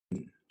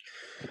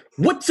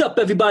What's up,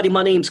 everybody?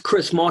 My name's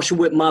Chris Marshall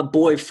with my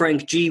boy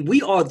Frank G.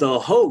 We are the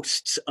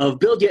hosts of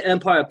Build Your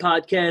Empire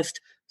podcast.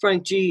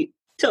 Frank G,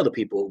 tell the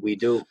people what we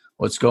do.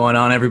 What's going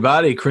on,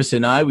 everybody? Chris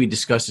and I, we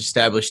discuss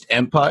established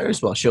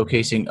empires while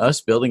showcasing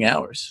us building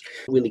ours.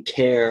 Really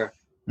care.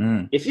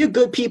 If you're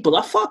good people,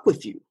 I fuck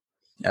with you.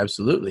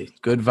 Absolutely.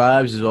 Good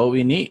vibes is all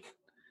we need.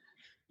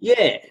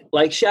 Yeah,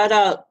 like shout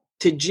out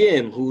to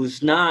Jim,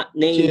 who's not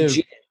named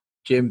Jim.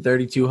 Jim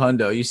 32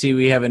 Hundo. You see,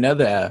 we have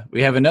another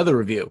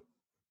review.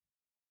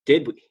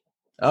 Did we?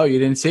 Oh, you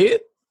didn't see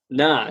it?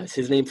 Nah, is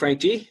his name Frank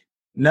G?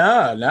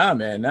 Nah,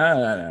 man.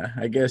 Nah.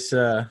 I guess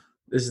this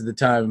is the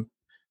time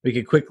we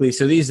could quickly.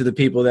 So these are the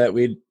people that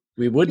we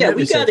would. Yeah,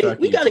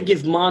 we gotta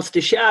give monster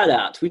shout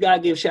outs. We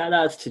gotta give shout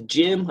outs to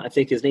Jim. I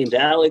think his name's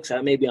Alex.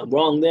 Maybe I'm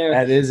wrong there.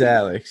 That is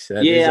Alex. I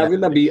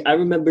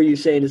remember you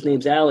saying his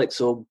name's Alex.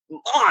 So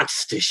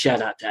monster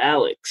shout out to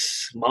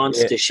Alex.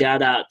 Monster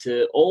shout out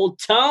to old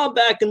Tom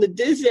back in the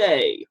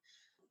Dizzy.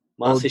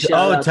 Monster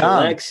shout out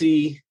Tom. to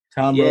Lexi.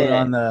 Tom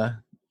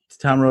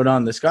rode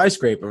on the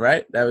skyscraper,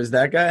 right? That was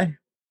that guy?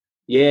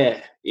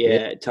 Yeah.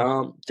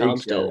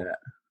 Tom's dope.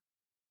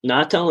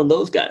 Not telling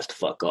those guys to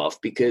fuck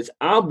off because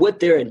I'm with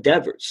their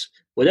endeavors.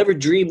 Whatever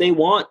dream they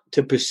want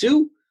to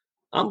pursue,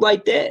 I'm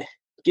right there.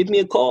 Give me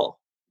a call.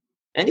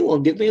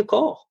 Anyone, give me a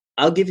call.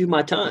 I'll give you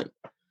my time.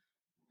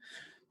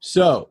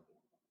 So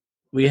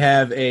we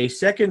have a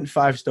second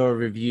 5-star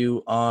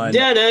review on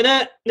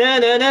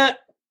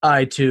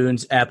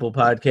iTunes, Apple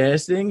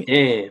Podcasting.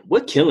 And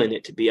we're killing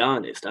it, to be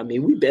honest. I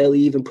mean, we barely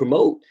even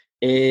promote,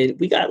 and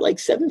we got like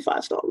 7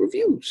 5-star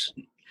reviews.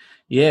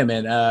 Yeah,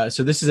 man.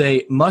 So this is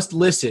a must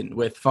listen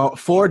with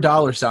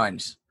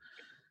 $4.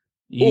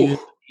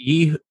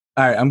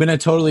 All right, I'm going to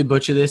totally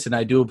butcher this, and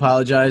I do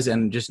apologize,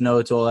 and just know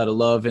it's all out of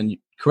love. And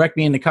correct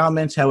me in the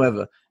comments.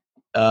 However,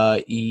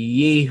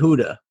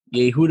 Yehuda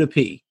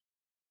P.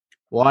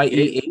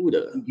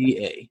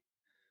 Yehuda.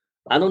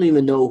 I don't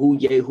even know who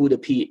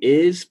Yehuda P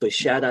is, but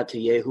shout out to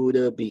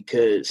Yehuda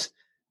because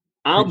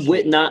I'm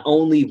with not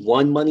only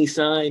one money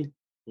sign,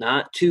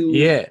 not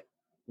 2,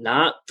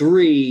 not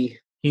 3.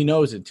 He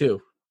knows it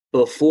too.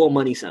 But 4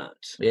 money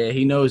signs. Yeah,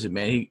 he knows it,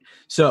 man.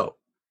 So,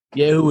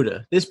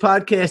 Yehuda, this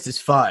podcast is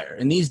fire,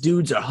 and these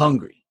dudes are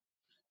hungry.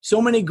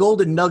 So many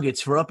golden nuggets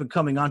for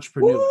up-and-coming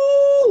entrepreneurs.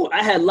 Woo!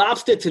 I had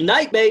lobster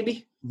tonight,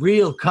 baby.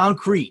 Real,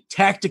 concrete,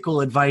 tactical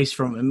advice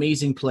from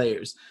amazing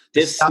players.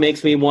 This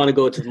makes me want to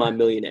go to my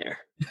millionaire.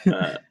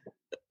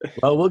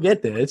 Well, we'll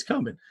get there. It's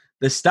coming.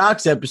 The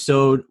stocks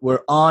episode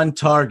were on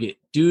target.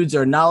 Dudes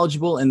are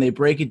knowledgeable, and they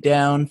break it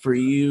down for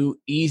you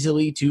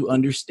easily to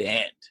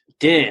understand.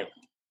 Damn.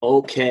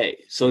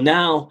 Okay. So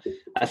now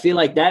I feel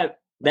like that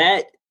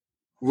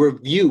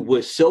review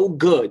was so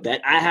good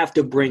that I have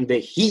to bring the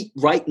heat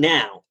right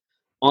now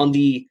on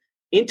the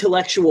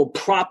intellectual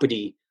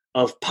property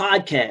of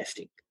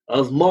podcasting,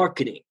 of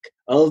marketing,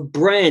 of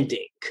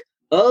branding,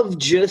 of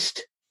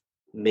just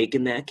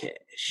making that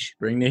cash.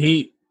 Bring the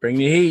heat.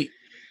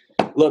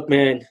 Look,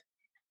 man,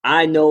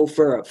 I know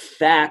for a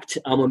fact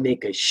I'm going to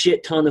make a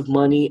shit ton of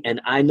money, and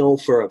I know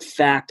for a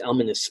fact I'm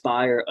going to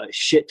inspire a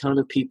shit ton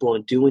of people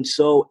in doing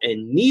so,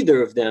 and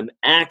neither of them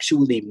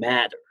actually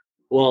matter.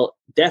 Well,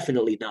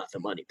 definitely not the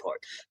money part.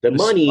 The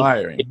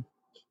Inspiring. Money,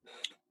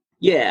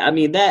 yeah, I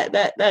mean,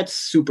 that's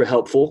super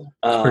helpful.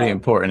 It's pretty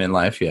important in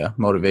life, yeah.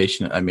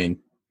 Motivation, I mean,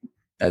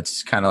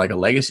 that's kind of like a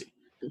legacy.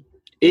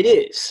 It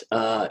is.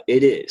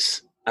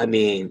 I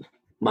mean,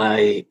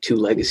 my 2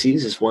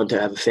 legacies is 1, to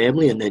have a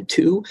family, and then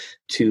 2,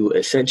 to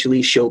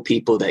essentially show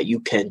people that you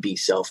can be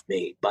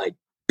self-made by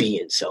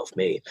being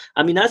self-made.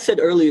 I mean, I said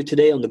earlier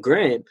today on the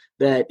gram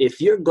that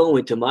if you're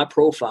going to my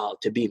profile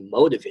to be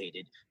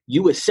motivated,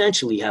 you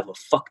essentially have a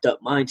fucked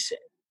up mindset,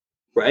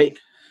 right?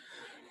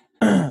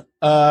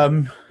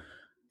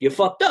 You're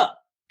fucked up.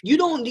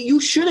 You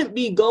shouldn't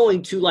be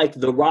going to like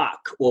The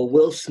Rock or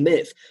Will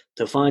Smith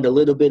to find a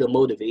little bit of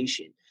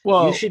motivation.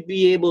 Well, you should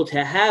be able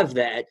to have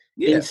that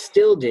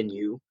instilled in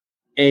you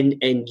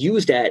and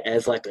use that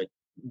as like a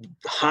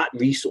hot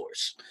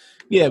resource.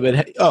 Yeah,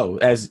 but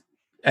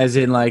as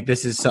in like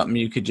this is something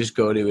you could just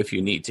go to if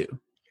you need to.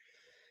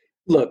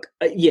 Look,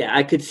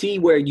 I could see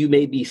where you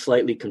may be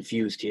slightly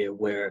confused here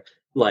where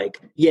like,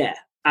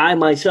 I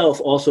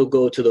myself also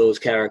go to those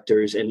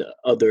characters and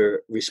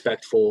other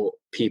respectful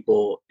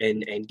people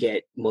and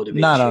get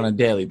motivation. Not on a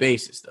daily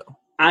basis though.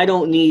 I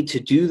don't need to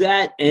do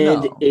that.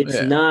 And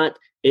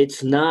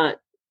it's not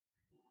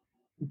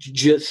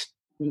just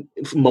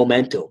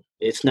momentum.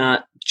 It's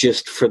not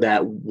just for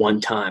that one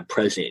time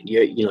present.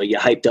 You're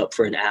hyped up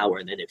for an hour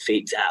and then it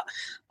fades out.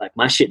 Like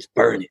my shit's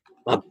burning.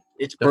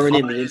 It's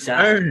burning the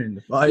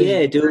inside.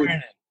 Yeah, dude.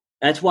 Burning.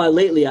 That's why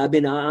lately I've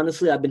been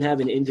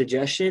having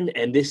indigestion,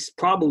 and this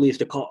probably is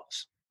the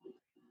cause.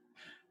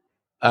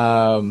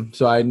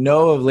 So I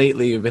know of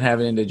lately you've been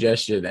having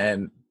indigestion,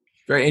 and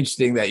very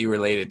interesting that you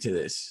related to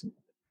this.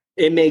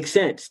 It makes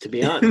sense, to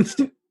be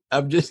honest.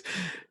 I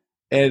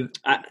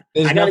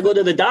gotta go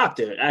to the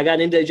doctor. I got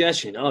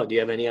indigestion. Oh, do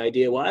you have any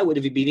idea why? What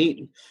have you been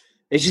eating?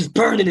 It's just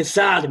burning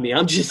inside of me.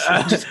 I'm just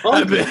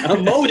hungry.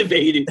 I'm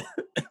motivated.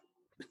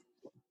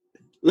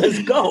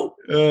 Let's go.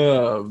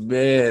 Oh,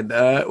 man.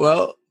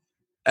 Well,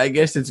 I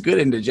guess it's good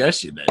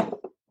indigestion then.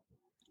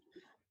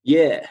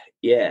 Yeah.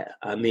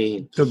 I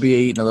mean, could be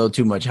eating a little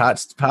too much hot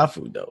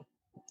food though.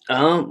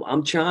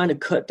 I'm trying to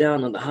cut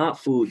down on the hot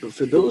food, but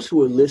for those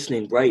who are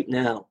listening right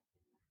now,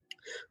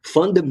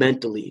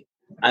 fundamentally,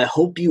 I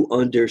hope you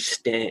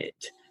understand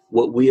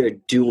what we are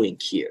doing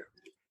here.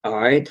 All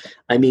right?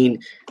 I mean,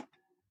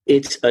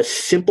 it's a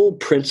simple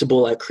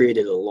principle I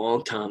created a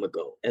long time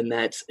ago, and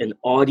that's an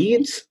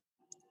audience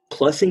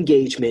plus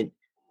engagement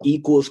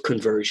equals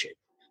conversion.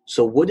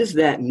 So what does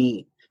that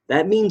mean?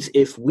 That means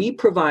if we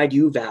provide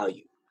you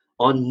value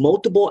on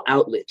multiple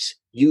outlets,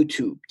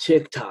 YouTube,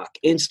 TikTok,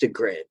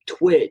 Instagram,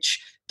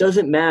 Twitch,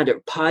 doesn't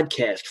matter,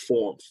 podcast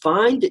form,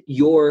 find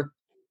your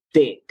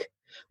thing.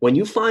 When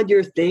you find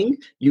your thing,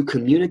 you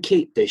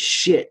communicate the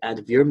shit out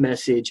of your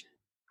message,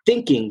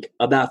 thinking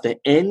about the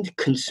end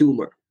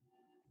consumer.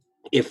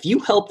 If you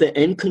help the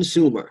end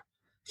consumer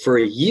for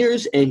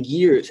years and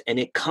years and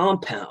it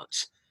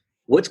compounds,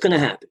 what's going to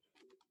happen?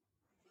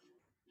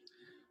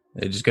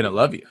 They're just going to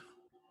love you.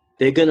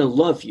 They're going to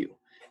love you.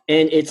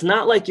 And it's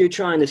not like you're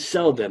trying to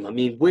sell them. I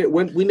mean,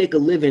 we make a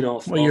living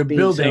off you're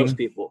being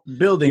salespeople.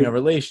 Building a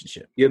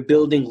relationship. You're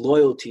building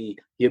loyalty.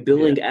 You're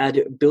building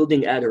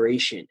building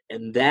adoration.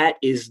 And that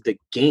is the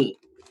game.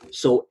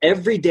 So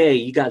every day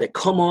you got to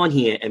come on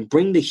here and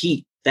bring the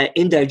heat, that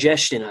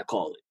indigestion, I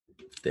call it.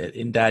 That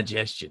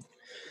indigestion.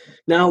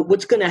 Now,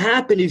 what's going to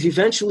happen is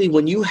eventually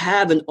when you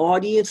have an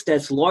audience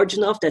that's large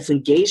enough, that's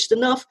engaged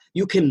enough,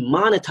 you can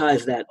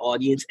monetize that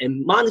audience.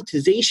 And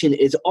monetization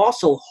is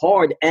also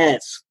hard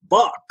as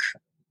fuck.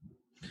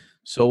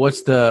 So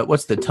what's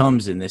the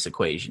Tums in this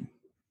equation?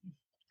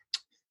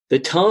 The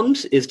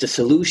Tums is the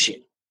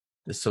solution.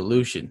 The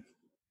solution.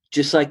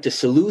 Just like the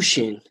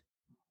solution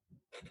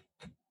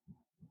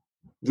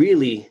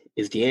really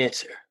is the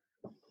answer.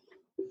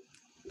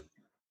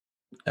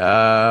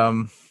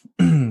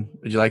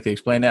 Would you like to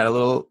explain that a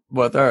little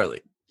more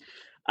thoroughly?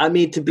 I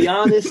mean, to be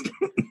honest,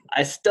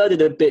 I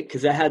stuttered a bit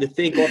because I had to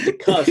think off the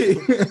cuff,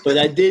 but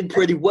I did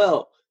pretty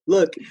well.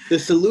 Look, the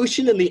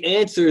solution and the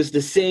answer is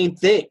the same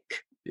thing.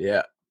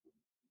 Yeah.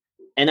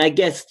 And I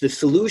guess the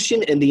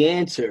solution and the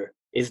answer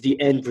is the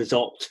end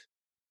result.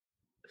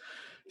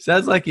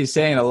 Sounds like you're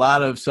saying a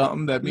lot of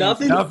something that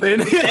means nothing.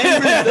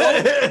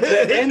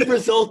 The end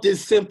result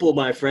is simple,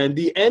 my friend.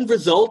 The end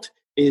result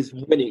is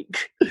winning.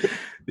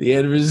 The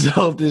end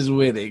result is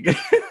winning.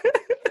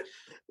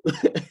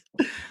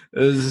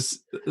 Those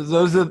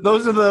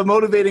are the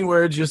motivating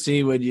words you'll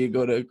see when you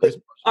go to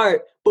Christmas. All right,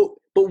 but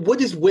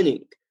what is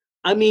winning?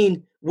 I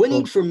mean,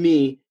 winning for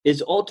me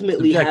is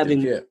ultimately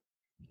having. Yeah.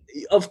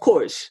 Of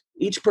course,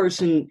 each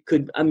person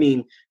could. I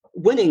mean,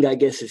 winning, I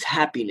guess, is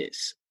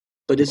happiness,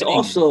 but it's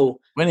also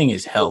winning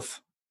is health.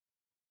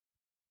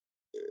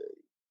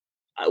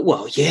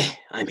 Well, yeah.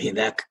 I mean,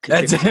 that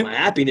contributes to my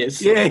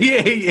happiness. Yeah.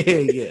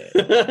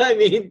 I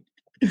mean,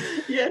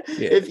 yeah.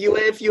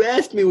 If you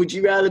asked me, would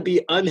you rather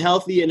be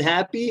unhealthy and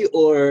happy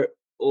or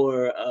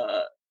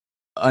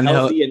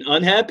healthy and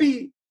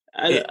unhappy?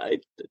 I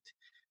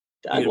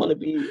want to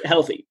be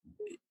healthy.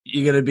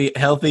 You're gonna be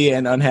healthy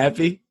and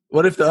unhappy?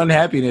 What if the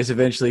unhappiness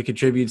eventually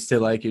contributes to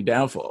like your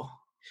downfall?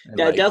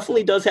 That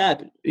definitely does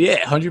happen.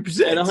 Yeah, 100%.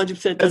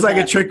 100%. That's like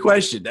a trick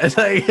question. That's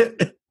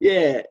like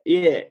yeah.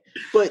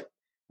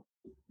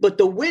 But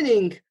the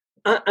winning,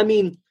 I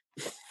mean,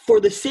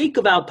 for the sake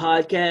of our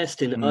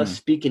podcast and us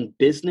speaking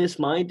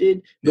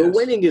business-minded, the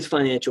winning is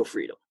financial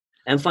freedom.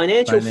 And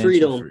financial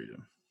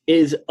freedom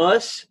is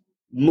us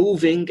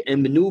moving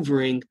and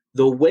maneuvering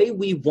the way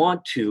we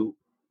want to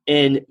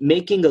and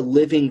making a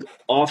living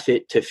off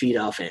it to feed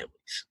our families.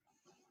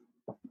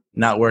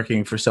 Not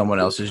working for someone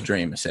else's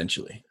dream,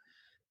 essentially.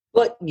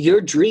 But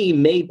your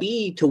dream may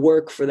be to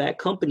work for that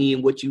company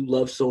in what you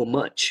love so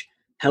much.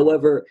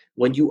 However,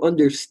 when you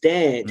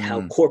understand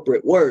how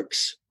corporate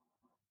works,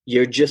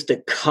 you're just a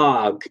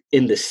cog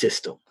in the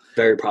system.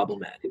 Very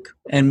problematic.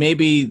 And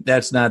maybe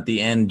that's not the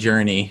end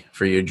journey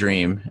for your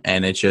dream,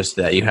 and it's just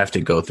that you have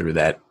to go through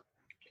that,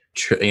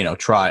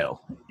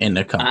 trial in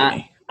the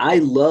company. I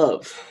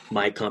love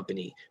my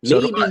company.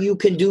 Maybe you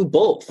can do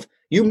both.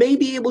 You may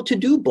be able to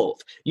do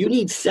both. You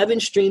need 7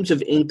 streams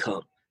of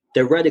income,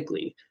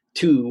 theoretically,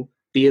 to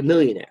be a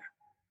millionaire.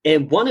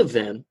 And one of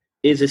them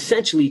is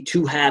essentially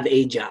to have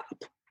a job.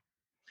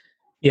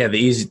 Yeah,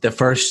 the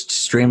first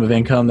stream of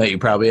income that you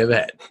probably have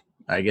had.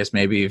 I guess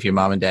maybe if your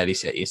mom and daddy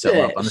set you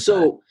something up on the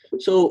side.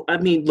 So I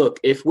mean, look,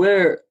 if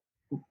we're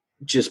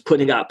just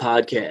putting out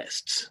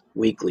podcasts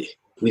weekly,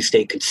 we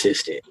stay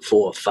consistent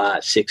 4,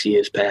 5, 6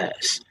 years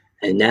pass.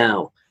 And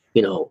now,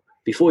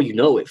 before you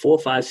know it, 4,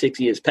 5, 6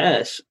 years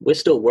pass, we're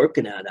still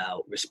working at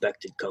our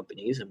respected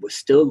companies and we're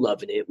still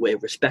loving it. We're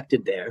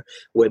respected there.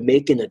 We're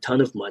making a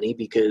ton of money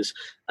because,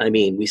 I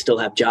mean, we still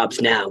have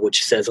jobs now,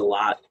 which says a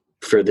lot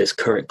for this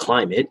current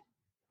climate.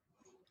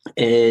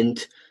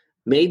 And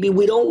maybe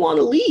we don't want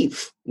to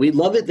leave. We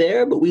love it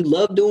there, but we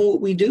love doing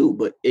what we do.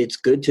 But it's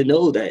good to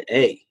know that,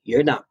 hey,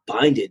 you're not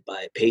binded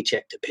by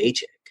paycheck to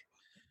paycheck.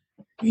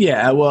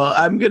 Yeah, well,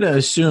 I'm going to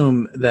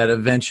assume that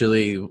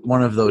eventually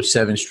one of those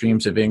 7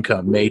 streams of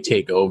income may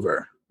take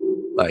over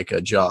like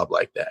a job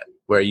like that,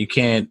 where you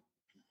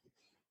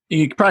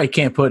probably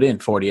can't put in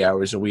 40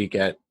 hours a week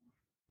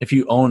if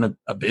you own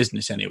a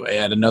business anyway,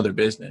 at another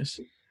business.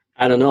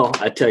 I don't know.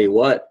 I tell you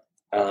what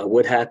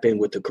happened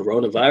with the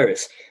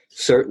coronavirus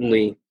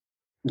certainly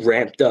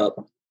ramped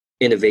up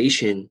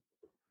innovation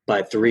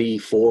by 3,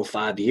 4,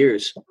 5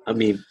 years. I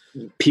mean,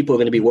 people are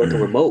going to be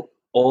working remote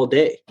all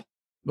day.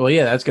 Well,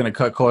 yeah, that's going to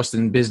cut costs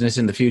in business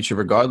in the future,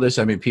 regardless.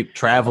 I mean, people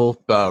travel,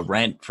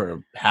 rent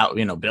for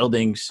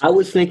buildings. I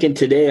was thinking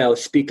today. I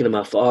was speaking to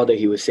my father.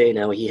 He was saying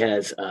how he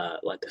has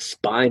like a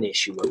spine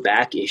issue, a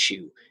back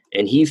issue,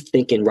 and he's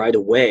thinking right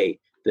away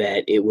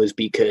that it was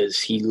because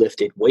he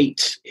lifted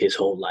weights his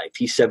whole life.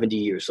 He's 70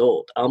 years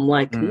old. I'm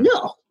like,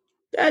 no,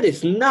 that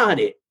is not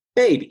it,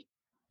 baby.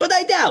 But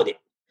I doubt it.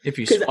 If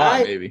you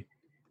squat, maybe.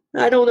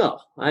 I don't know.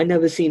 I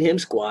never seen him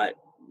squat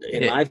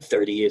in my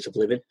 30 years of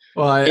living.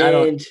 Well, I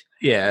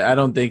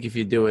don't think if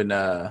you're doing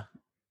a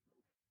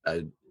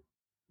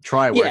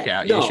try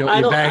workout, your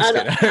back's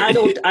gonna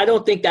hurt. I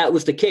don't think that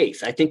was the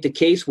case. I think the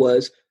case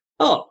was,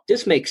 oh,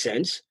 this makes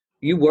sense.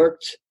 You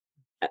worked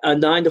a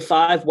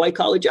 9-to-5 white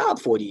collar job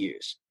 40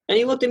 years. And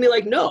he looked at me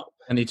like, no.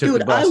 And he took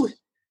the bus.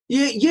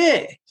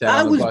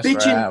 I was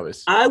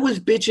bitching. I was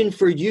bitching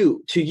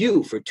to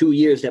you for 2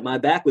 years that my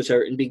back was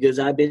hurting because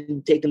I've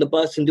been taking the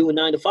bus and doing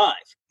 9-to-5.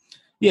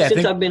 Yeah,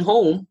 since I've been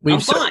home, I'm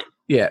fine.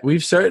 Yeah,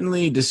 we've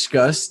certainly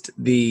discussed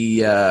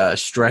the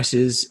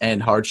stresses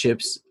and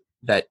hardships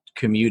that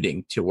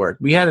commuting to work.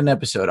 We had an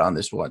episode on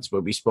this once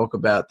where we spoke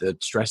about the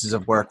stresses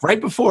of work right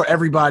before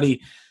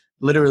everybody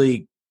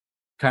literally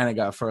kind of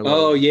got furloughed.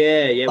 Oh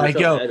yeah. Like,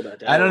 yo, about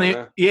that, I don't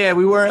even. Yeah,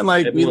 we weren't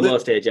like everyone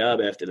lost their job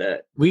after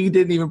that. We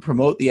didn't even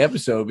promote the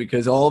episode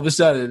because all of a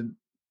sudden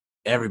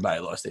everybody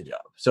lost their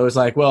job. So it's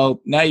like, well,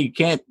 now you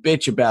can't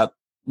bitch about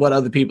what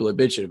other people are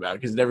bitching about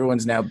because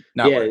everyone's now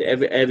not working.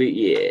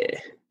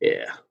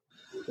 Yeah.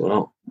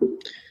 Well,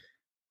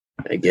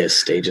 I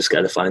guess they just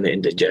got to find the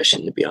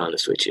indigestion, to be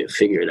honest with you.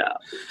 Figure it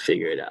out.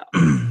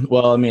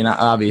 Well, I mean,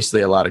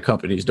 obviously a lot of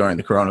companies during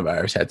the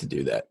coronavirus had to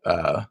do that.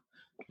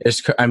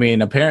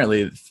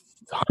 Apparently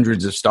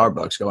hundreds of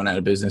Starbucks going out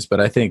of business, but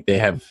I think they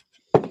have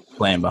a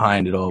plan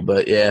behind it all.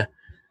 But yeah,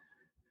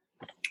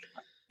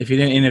 if you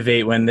didn't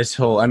innovate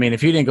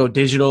if you didn't go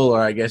digital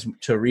or I guess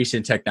to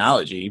recent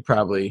technology, you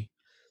probably...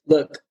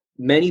 Look,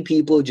 many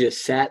people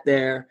just sat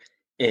there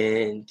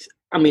and,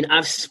 I mean,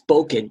 I've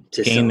spoken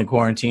to some... the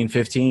quarantine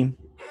 15?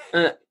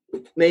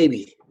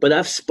 Maybe. But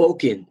I've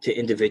spoken to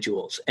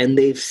individuals and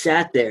they've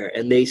sat there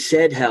and they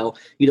said how,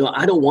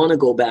 I don't want to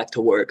go back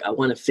to work. I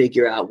want to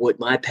figure out what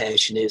my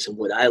passion is and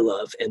what I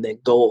love and then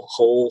go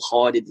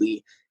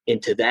wholeheartedly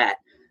into that.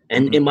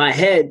 And in my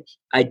head,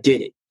 I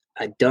did it.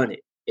 I've done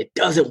it. It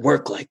doesn't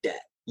work like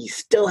that. You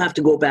still have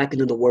to go back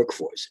into the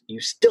workforce.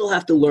 You still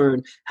have to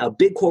learn how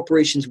big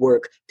corporations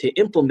work to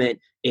implement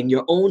in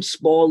your own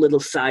small little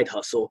side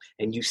hustle.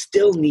 And you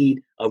still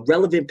need a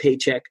relevant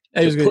paycheck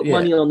to put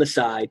money on the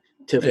side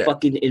to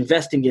fucking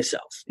invest in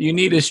yourself. You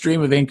need a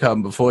stream of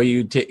income before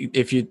you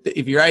if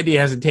your idea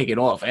hasn't taken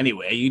off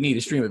anyway, you need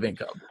a stream of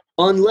income.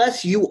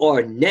 Unless you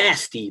are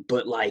nasty,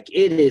 but like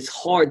it is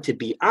hard to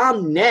be.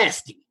 I'm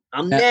nasty.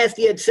 I'm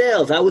nasty at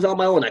sales. I was on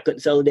my own. I couldn't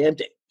sell a damn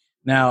thing.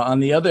 Now, on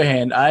the other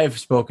hand, I've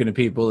spoken to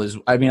people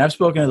I've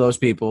spoken to those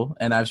people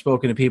and I've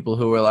spoken to people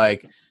who were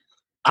like,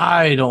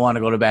 I don't want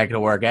to go back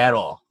to work at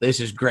all. This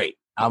is great.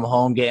 I'm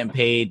home getting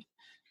paid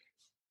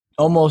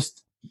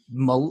almost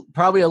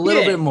probably a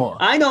little bit more.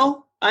 I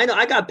know.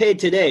 I got paid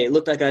today. It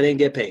looked like I didn't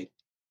get paid.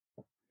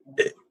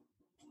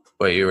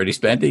 Wait, you already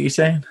spent it, you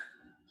saying?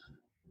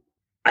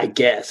 I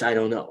guess. I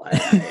don't know.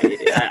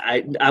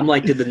 I'm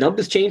like, did the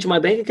numbers change in my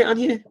bank account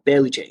here?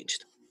 Barely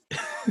changed.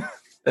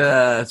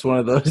 It's one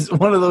of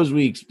those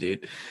weeks,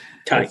 dude.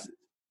 Tight.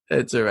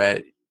 It's all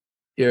right.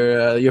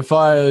 Your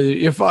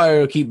fire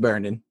will keep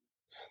burning.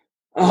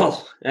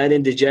 Oh, that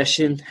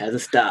indigestion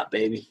hasn't stopped,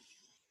 baby.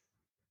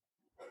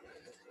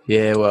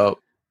 Yeah, well,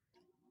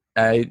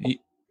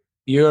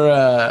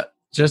 you're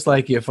just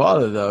like your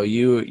father, though.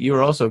 You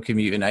were also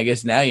commuting. I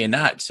guess now you're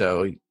not.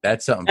 So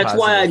that's something. That's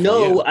why I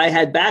know I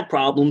had back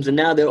problems, and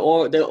now they're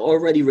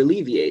already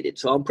alleviated.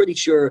 So I'm pretty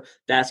sure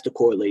that's the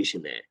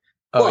correlation there.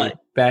 Oh, your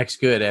back's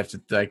good after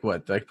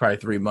probably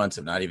 3 months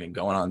of not even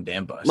going on the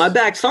damn bus. My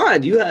back's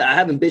fine. I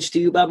haven't bitched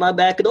to you about my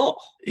back at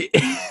all.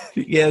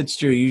 Yeah, it's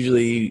true.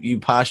 Usually you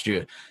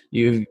posture.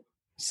 You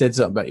said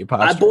something about your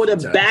posture. I bought a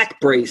back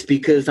brace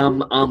because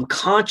I'm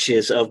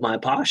conscious of my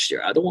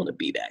posture. I don't want to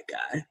be that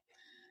guy.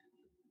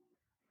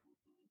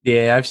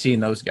 Yeah, I've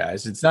seen those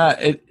guys. It's not.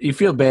 You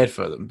feel bad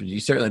for them, but you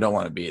certainly don't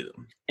want to be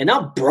them. And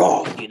I'm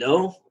broad,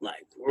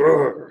 like.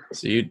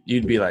 So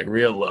you'd be like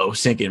real low,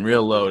 sinking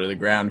real low to the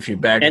ground if your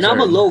back. And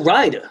I'm a low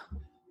rider,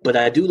 but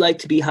I do like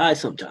to be high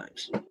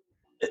sometimes.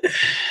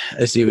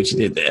 I see what you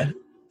did there.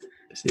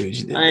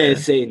 I ain't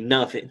saying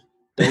nothing.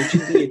 Don't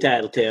you be a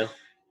tattletale.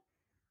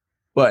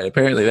 But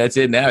apparently that's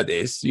it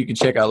nowadays. You can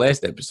check our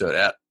last episode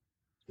out.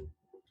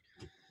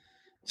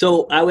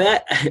 So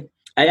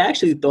I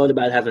actually thought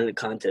about having a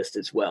contest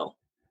as well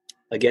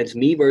against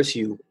me versus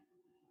you,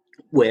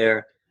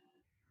 where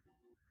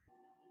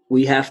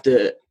we have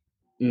to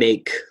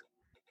make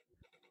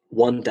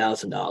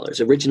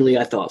 $1,000. Originally,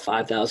 I thought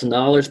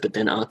 $5,000, but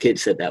then our kid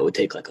said that would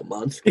take like a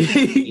month.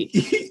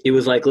 He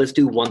was like, let's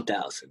do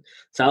 1,000.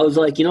 So I was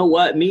like, you know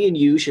what? Me and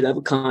you should have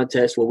a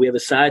contest where we have a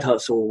side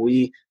hustle where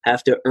we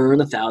have to earn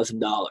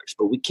 $1,000,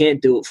 but we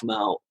can't do it from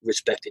our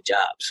respected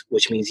jobs,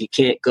 which means you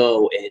can't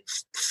go and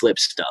flip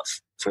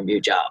stuff from your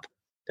job.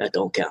 That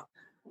don't count.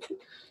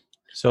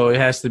 So it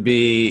has to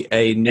be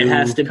a new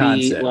concept. It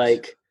has to be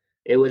like,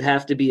 it would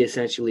have to be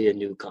essentially a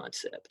new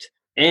concept.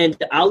 And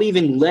I'll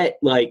even let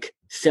like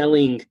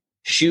selling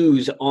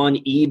shoes on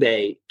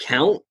eBay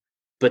count,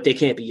 but they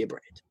can't be your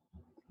brand.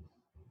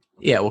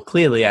 Yeah, well,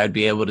 clearly I'd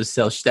be able to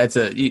sell.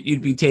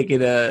 You'd be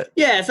taking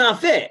it's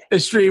not fair. A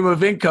stream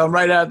of income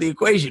right out of the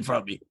equation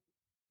from me.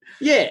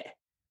 Yeah.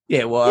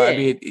 Yeah, well, yeah. I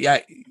mean,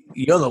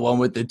 you're the one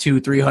with the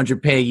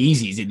 200-300 pair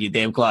Yeezys in your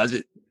damn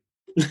closet.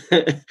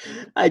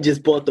 I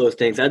just bought those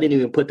things. I didn't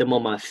even put them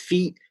on my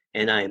feet,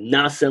 and I am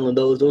not selling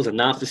those. Those are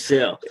not for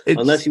sale.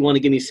 Unless you want to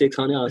give me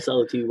 $600, I'll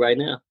sell it to you right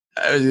now.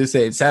 I was going to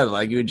say, it sounded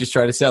like you would just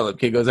try to sell it.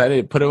 Kid goes, I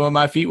didn't put them on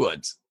my feet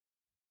once.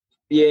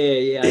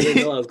 Yeah. I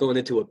didn't know I was going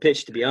into a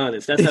pitch, to be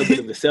honest. That's how good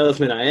of a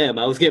salesman I am.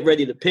 I was getting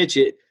ready to pitch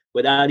it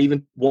without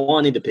even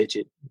wanting to pitch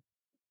it.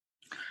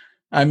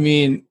 I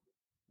mean,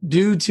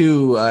 due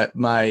to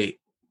my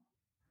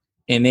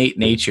innate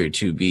nature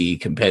to be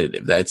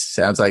competitive, that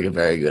sounds like a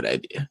very good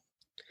idea.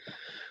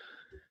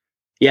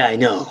 Yeah, I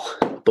know.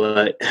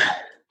 But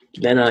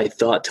then I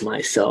thought to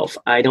myself,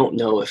 I don't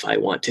know if I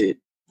want to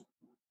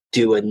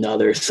do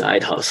another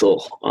side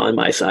hustle on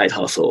my side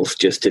hustles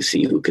just to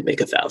see who could make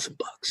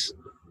 $1,000.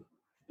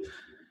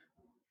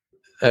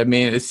 I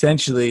mean,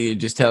 essentially, you're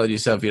just telling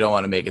yourself you don't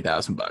want to make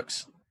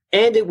 $1,000.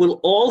 And it will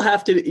all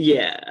have to,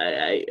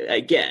 I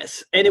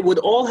guess. And it would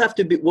all have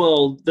to be,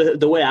 well,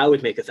 the way I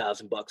would make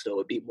 $1,000 though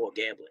would be more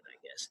gambling, I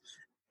guess.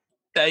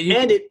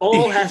 And it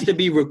all has to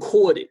be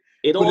recorded.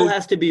 It all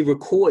has to be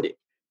recorded.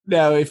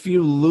 Now, if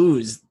you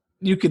lose,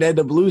 you could end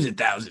up losing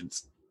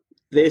thousands.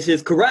 This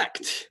is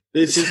correct.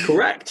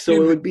 So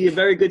it would be a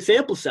very good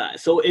sample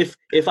size. So if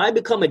I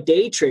become a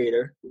day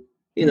trader,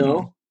 you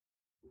know,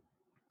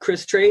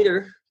 Chris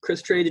Trader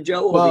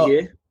Joe over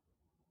here.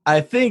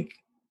 I think,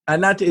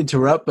 not to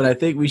interrupt, but I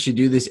think we should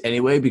do this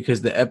anyway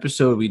because the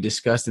episode we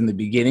discussed in the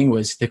beginning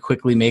was to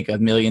quickly make $1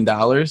 million.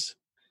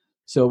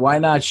 So why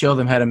not show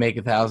them how to make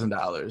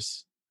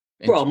 $1,000?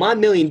 Bro, my $1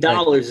 million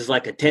is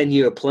like a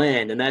 10-year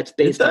plan, and that's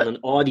based on an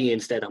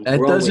audience that I'm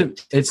growing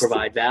to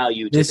provide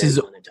value to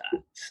them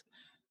monetize.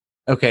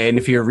 Okay, and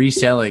if you're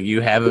reselling,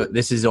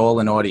 this is all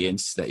an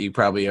audience that you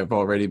probably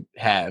already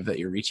have that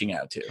you're reaching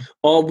out to.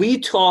 Are we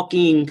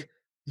talking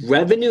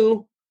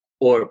revenue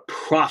or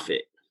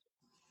profit?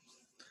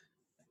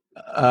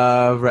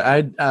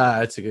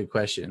 That's a good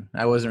question.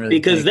 I wasn't really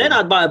because then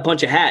I'd buy a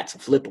bunch of hats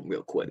and flip them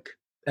real quick.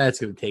 That's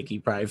gonna take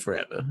you probably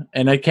forever,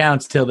 and it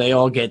counts till they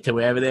all get to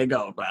wherever they're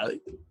going.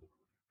 Probably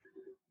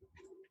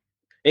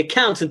it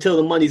counts until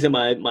the money's in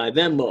my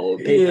Venmo or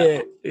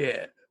PayPal.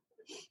 Yeah.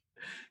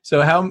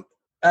 So how?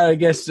 I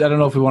guess I don't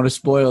know if we want to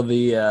spoil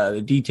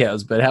the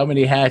details, but how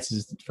many hats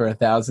is for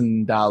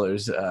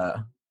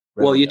 $1,000?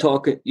 Well, you're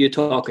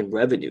talking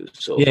revenue.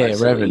 So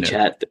revenue.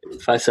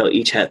 If I sell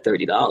each hat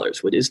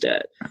 $30, what is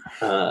that?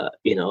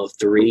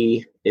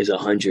 3 is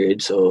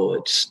 100, so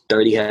it's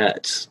 30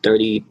 hats,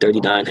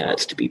 39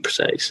 hats to be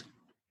precise.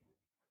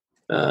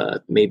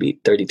 Maybe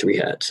 33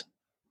 hats.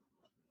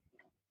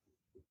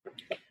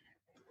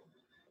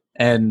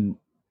 And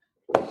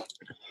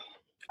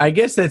I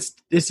guess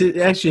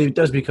it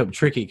does become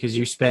tricky because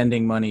you're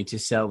spending money to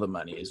sell the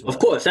money as well.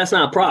 Of course, that's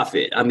not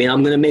profit. I mean,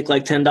 I'm going to make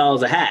like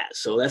 $10 a hat,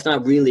 so that's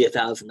not really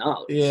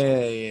 $1,000.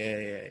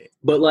 Yeah.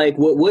 But like,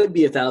 what would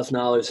be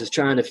 $1,000 is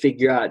trying to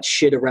figure out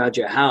shit around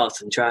your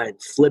house and try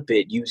and flip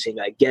it using,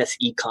 I guess,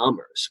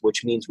 e-commerce,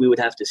 which means we would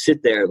have to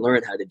sit there and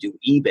learn how to do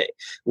eBay,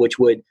 which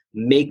would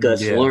make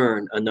us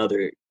learn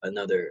another.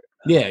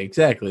 Yeah,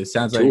 exactly. It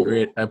sounds tool.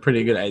 Like a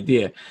pretty good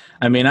idea.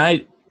 I mean,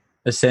 I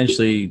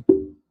essentially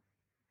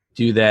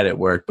do that at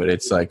work, but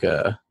it's like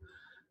I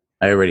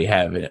already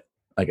have it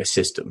like a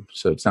system,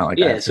 so it's not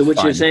like so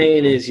what you're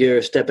saying is you're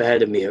a step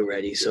ahead of me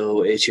already,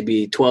 so it should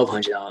be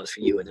 $1,200 for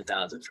you and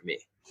 $1,000 for me.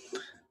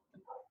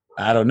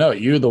 I don't know.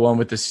 You're the one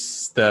with the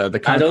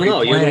concrete I don't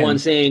know. Plan. You're the one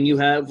saying you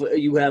have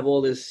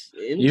all this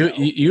intel.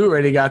 You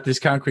already got this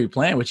concrete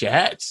plan with your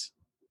hats.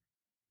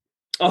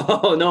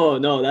 Oh no,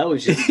 that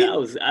was off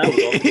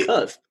the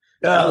cusp.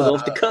 That was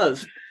off the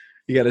cusp.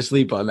 You got to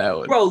sleep on that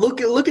one. Bro,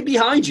 look at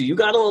behind you. You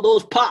got all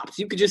those pops.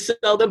 You could just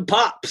sell them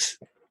pops.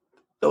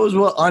 Those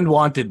were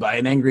unwanted by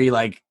an angry,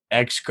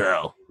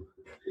 ex-girl.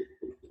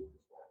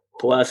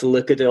 Pull out a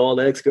look at all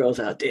the ex-girls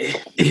out there.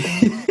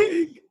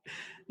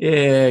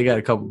 Yeah, I got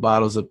a couple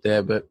bottles up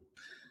there, but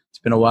it's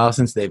been a while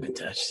since they've been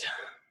touched.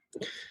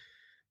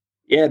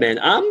 Yeah, man.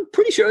 I'm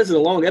pretty sure this is a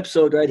long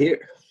episode right here.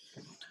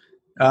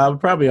 We're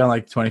probably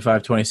on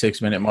 25,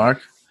 26 minute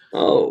mark.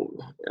 Oh,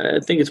 I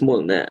think it's more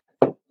than that.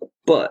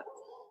 But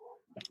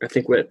I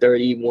think we're at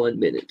 31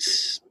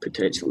 minutes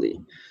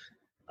potentially.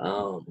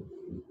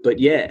 But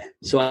yeah,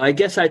 so I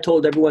guess I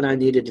told everyone I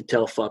needed to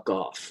tell fuck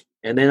off.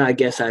 And then I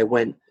guess I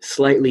went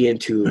slightly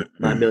into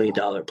my $1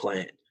 million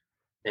plan.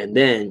 And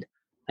then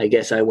I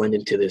guess I went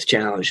into this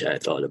challenge that I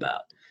thought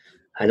about.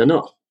 I don't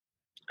know.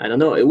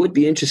 It would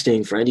be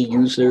interesting for any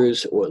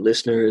users or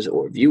listeners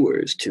or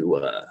viewers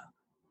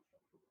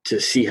to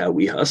see how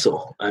we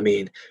hustle. I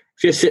mean,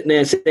 if you're sitting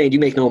there saying you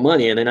make no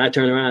money and then I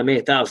turn around and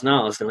made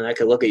 $1,000, then I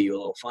could look at you a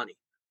little funny.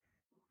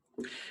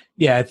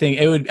 Yeah, I think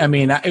it would. I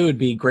mean, it would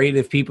be great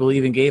if people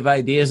even gave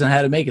ideas on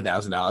how to make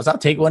 $1,000. I'll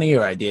take one of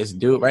your ideas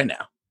and do it right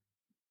now.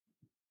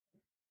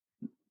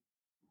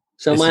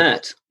 Sell my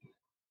hats.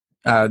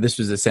 This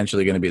was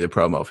essentially going to be the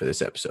promo for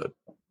this episode.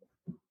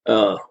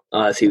 Oh,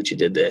 I see what you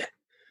did there.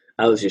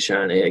 I was just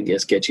trying to, I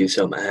guess, get you to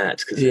sell my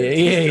hats.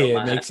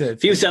 Yeah, makes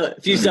sense.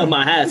 If you sell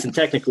my hats, and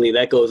technically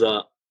that goes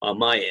on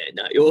my end,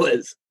 not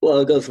yours. Well,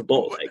 it goes for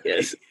both, I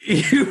guess.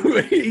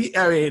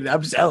 I mean,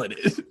 I'm selling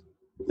it.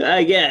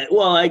 I get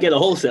a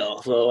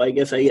wholesale, so I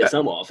guess I get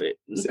some off it.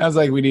 Sounds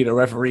like we need a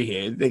referee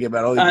here. Think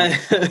about all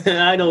these.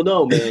 I don't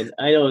know, man.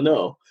 I don't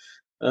know.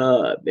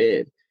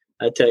 Man.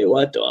 I tell you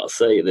what, though, I'll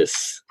sell you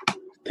this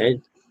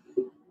pen.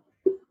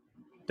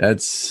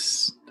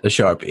 That's a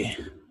Sharpie.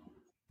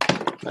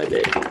 I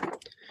did.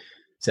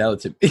 Sell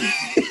it to me.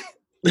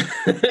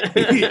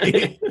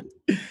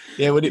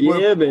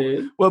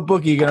 Man. What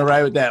book are you gonna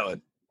write with that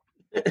one?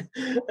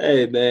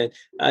 Hey, man,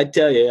 I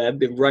tell you, I've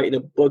been writing a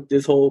book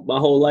my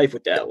whole life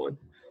with that one.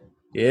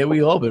 Yeah,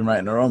 we all been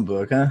writing our own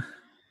book, huh?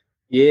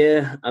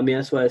 Yeah, I mean,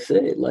 that's why I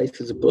say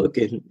life is a book,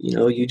 and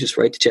you just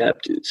write the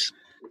chapters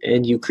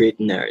and you create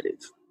the narrative.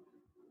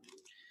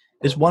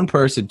 This one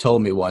person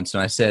told me once,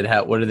 and I said,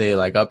 what are they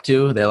like up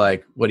to? They're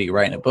like, what are you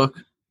writing a book?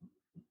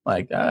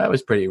 Like, that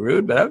was pretty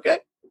rude, but okay.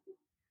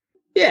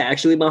 Yeah,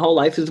 actually, my whole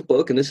life is a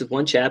book, and this is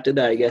one chapter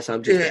that I guess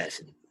I'm just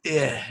guessing.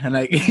 Yeah, and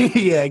I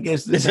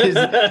guess this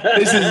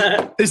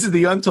is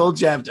the untold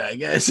chapter, I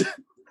guess.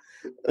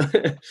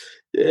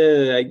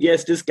 Yeah, I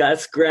guess this got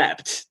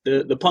scrapped.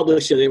 The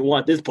publisher didn't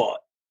want this part.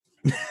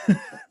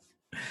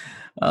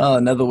 Oh,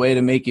 another way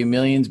to make you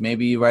millions.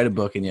 Maybe you write a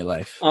book in your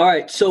life. All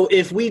right. So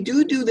if we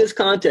do this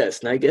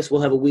contest, and I guess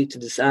we'll have a week to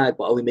decide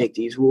while we make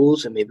these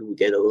rules, and maybe we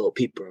get a little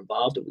people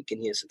involved and we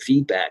can hear some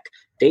feedback.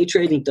 Day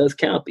trading does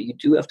count, but you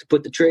do have to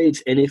put the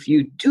trades. And if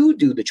you do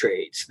the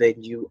trades, then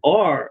you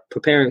are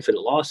preparing for the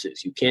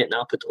losses. You can't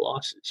not put the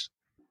losses.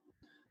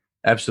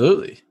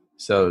 Absolutely.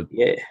 So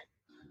yeah.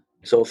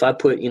 So if I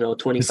put,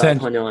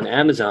 $2,500 on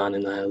Amazon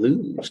and I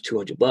lose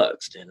 $200,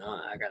 then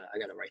I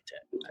gotta write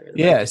that.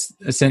 Yes,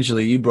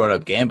 essentially, you brought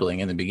up gambling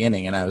in the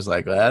beginning, and I was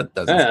like, well, that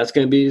doesn't. Yeah, it's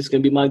gonna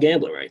be my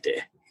gambling right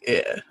there.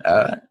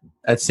 Yeah,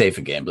 that's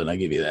safer gambling. I'll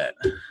give you that.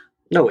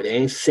 No, it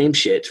ain't. Same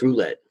shit. It's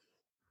roulette.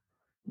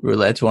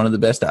 Roulette's one of the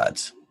best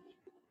odds.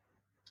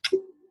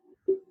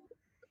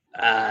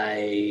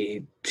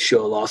 I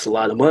sure lost a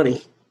lot of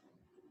money.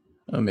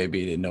 Well, maybe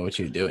you didn't know what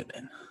you were doing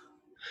then.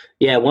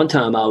 Yeah, one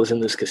time I was in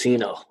this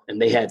casino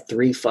and they had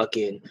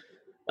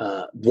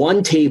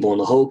one table in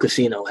the whole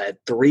casino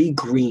had 3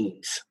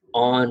 greens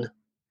on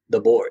the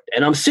board.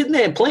 And I'm sitting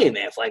there playing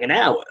there for like an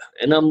hour.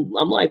 And I'm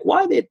like,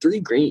 why are there 3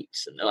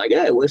 greens? And they're like,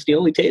 hey, well, it's the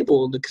only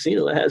table in the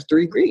casino that has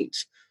 3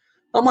 greens.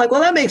 I'm like,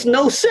 well, that makes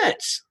no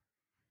sense.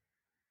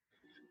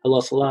 I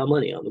lost a lot of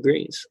money on the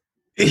greens.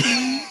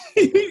 The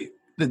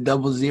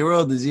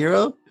 00, the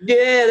 0?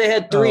 Yeah, they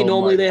had 3.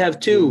 Normally they have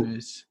 2.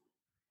 Goodness.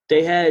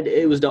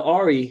 It was the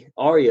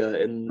Aria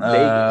in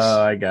Vegas.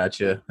 Oh, I got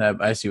you.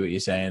 I see what you're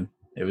saying.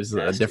 It was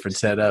a different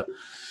setup.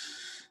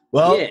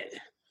 Well, yeah.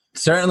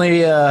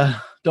 Certainly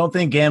don't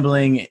think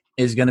gambling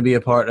is going to be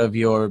a part of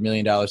your $1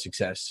 million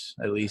success,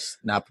 at least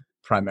not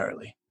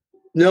primarily.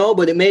 No,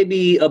 but it may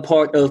be a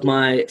part of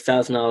my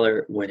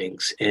 $1,000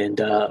 winnings.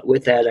 And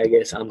with that, I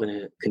guess I'm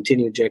going to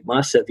continue to drink my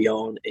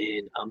Savion,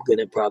 and I'm going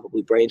to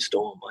probably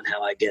brainstorm on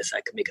how I guess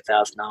I could make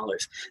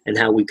 $1,000 and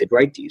how we could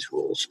write these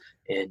rules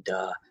and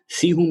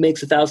see who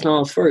makes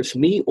 $1,000 first,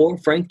 me or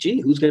Frank G.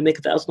 Who's going to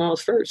make $1,000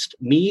 first,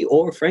 me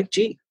or Frank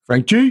G?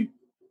 Frank G.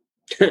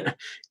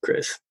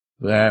 Chris.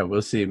 All right,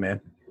 we'll see, man.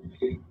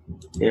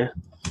 Yeah.